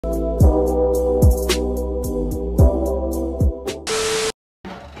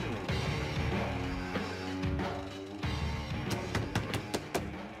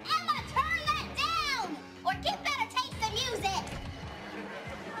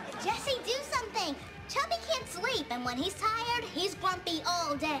Jessie, do something. Chubby can't sleep, and when he's tired, he's grumpy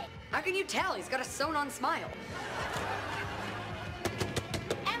all day. How can you tell? He's got a sewn-on smile.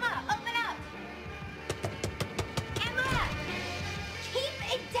 Emma, open up! Emma!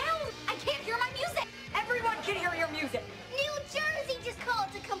 Keep it down! I can't hear my music! Everyone can hear your music. New Jersey just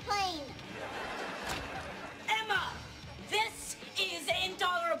called to complain. Emma, this is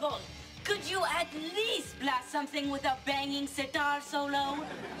intolerable. Could you at least blast something with a banging sitar solo?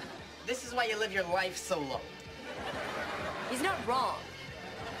 This is why you live your life solo. He's not wrong.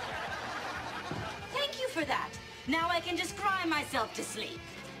 Thank you for that. Now I can just cry myself to sleep.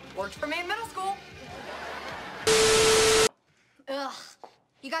 Worked for me in middle school. Ugh.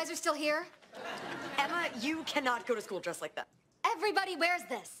 You guys are still here? Emma, you cannot go to school dressed like that. Everybody wears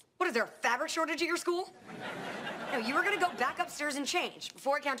this. What, is there a fabric shortage at your school? No, you were gonna go back upstairs and change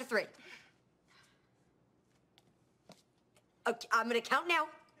before I count to 3. Okay, I'm gonna count now.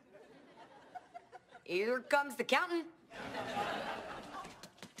 Here comes the counting.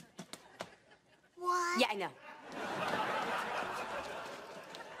 What? Yeah, I know.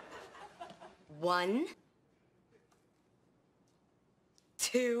 1,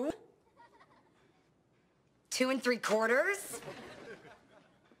 2, 2 3/4,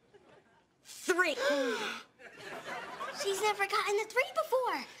 3. She's never gotten a 3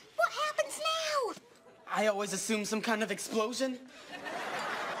 before. What happens now? I always assume some kind of explosion.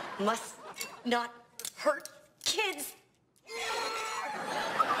 Must not hurt kids.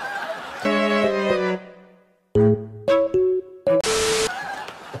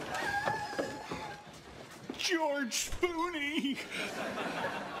 George Fooney.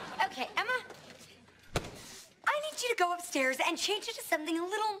 Okay, Emma. I need you to go upstairs and change it to something a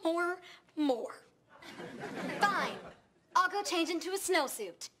little more. Fine. I'll go change into a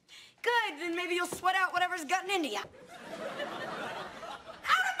snowsuit. Good, then maybe you'll sweat out whatever's gotten into you. Out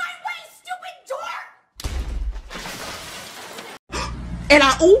of my way, stupid door!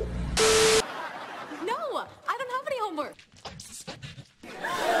 𝕆𝕚𝕖𝕟. No, I don't have any homework.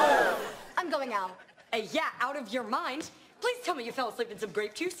 I'm going out. Yeah, out of your mind. Please tell me you fell asleep in some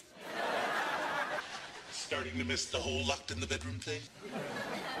grape juice. Starting to miss the whole locked in the bedroom thing.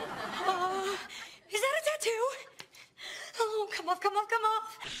 Is that a tattoo? Oh, come off, come off, come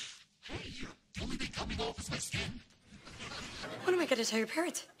off. Hey, you only be coming off as my skin. What am I gonna tell your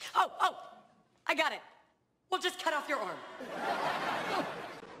parents? Oh, I got it. We'll just cut off your arm.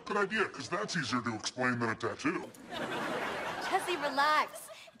 Good idea, because that's easier to explain than a tattoo. Jessie, relax.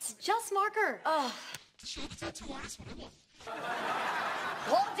 It's just marker. To show the tattoo artist what I want.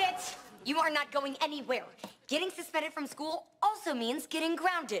 Hold it. You are not going anywhere. Getting suspended from school also means getting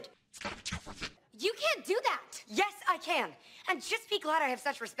grounded. It's gotta be tough with it. You can't do that. Yes, I can. And just be glad I have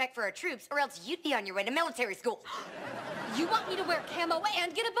such respect for our troops, or else you'd be on your way to military school. You want me to wear camo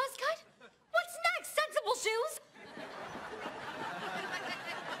and get a buzz cut? What's next? Sensible shoes?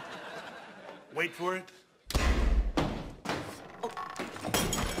 Wait for it.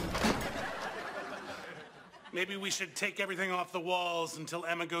 Maybe we should take everything off the walls until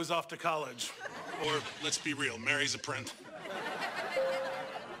Emma goes off to college. Or, let's be real, Mary's a print.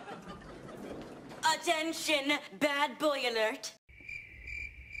 Attention, bad boy alert.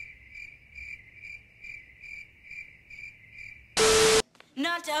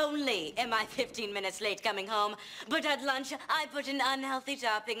 Not only am I 15 minutes late coming home, but at lunch I put an unhealthy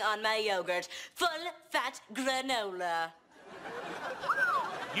topping on my yogurt. Full-fat granola.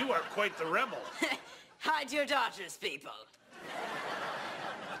 You are quite the rebel. Hide your daughters, people.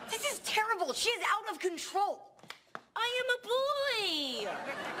 This is terrible. She is out of control. I am a boy.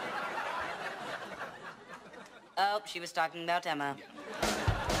 Oh, she was talking about Emma. Do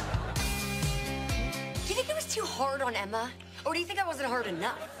you think it was too hard on Emma? Or do you think I wasn't hard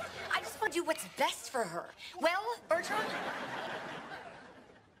enough? I just want to do what's best for her. Well, Bertram?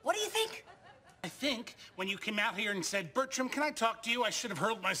 What do you think? I think when you came out here and said, Bertram, can I talk to you? I should have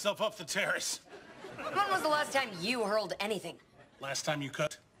hurled myself off the terrace. When was the last time you hurled anything? Last time you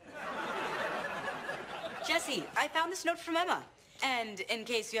cooked. Jessie, I found this note from Emma. And in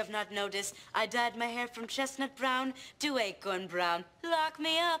case you have not noticed, I dyed my hair from chestnut brown to acorn brown. Lock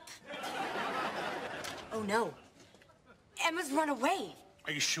me up. Oh, no. Emma's run away.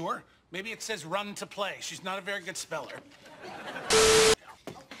 Are you sure? Maybe it says run to play. She's not a very good speller.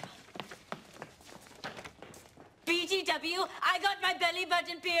 BTW, I got my belly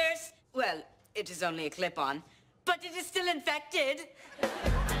button pierced. Well, it is only a clip-on, but it is still infected.